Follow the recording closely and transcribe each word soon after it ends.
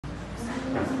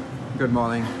Good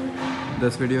morning.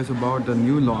 This video is about the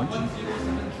new launch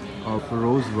of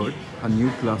Rosewood, a new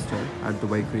cluster at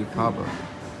Dubai Creek Harbour.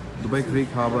 Dubai Creek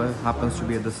Harbour happens to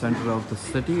be at the center of the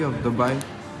city of Dubai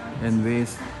in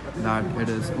ways that it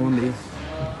is only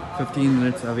 15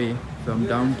 minutes away from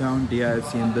downtown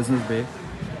DIFC and Business Bay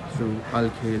through Al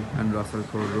Khail and Russell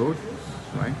Khor Road.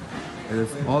 Right? It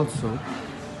is also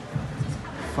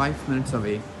 5 minutes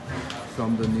away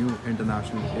from the new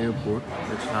international airport,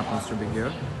 which happens to be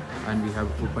here, and we have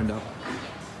opened up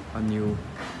a new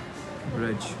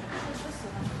bridge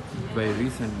very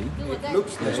recently,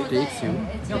 which takes you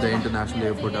to the international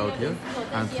airport out here,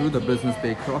 and through the Business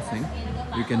Bay crossing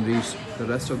you can reach the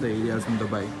rest of the areas in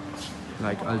Dubai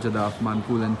like Al Jadaf,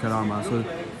 Manpul and Karama. So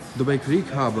Dubai Creek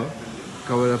Harbour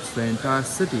covers up the entire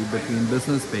city between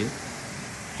Business Bay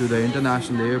to the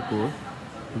international airport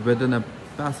within a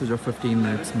passage of 15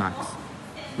 minutes max,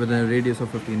 within a radius of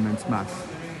 15 minutes max.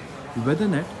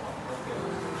 Within it,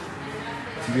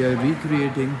 we are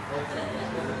recreating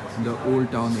the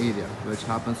old town area, which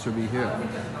happens to be here.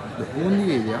 The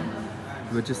only area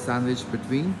which is sandwiched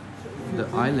between the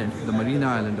island, the marina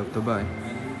island of Dubai,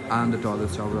 and the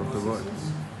tallest tower of the world.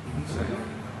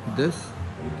 This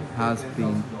has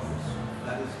been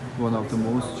one of the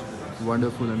most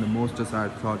wonderful and the most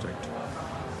desired project.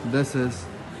 This is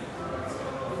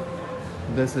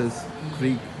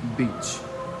Creek Beach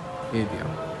area.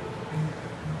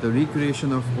 The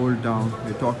recreation of Old Town,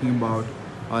 we're talking about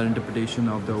our interpretation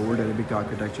of the old Arabic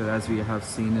architecture as we have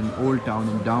seen in Old Town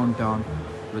in downtown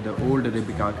with the old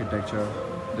Arabic architecture,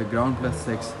 the ground plus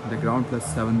 6, the ground plus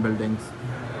 7 buildings.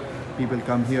 People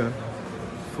come here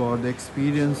for the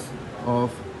experience of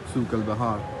Souk al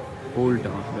Bahar, Old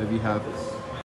Town, where we have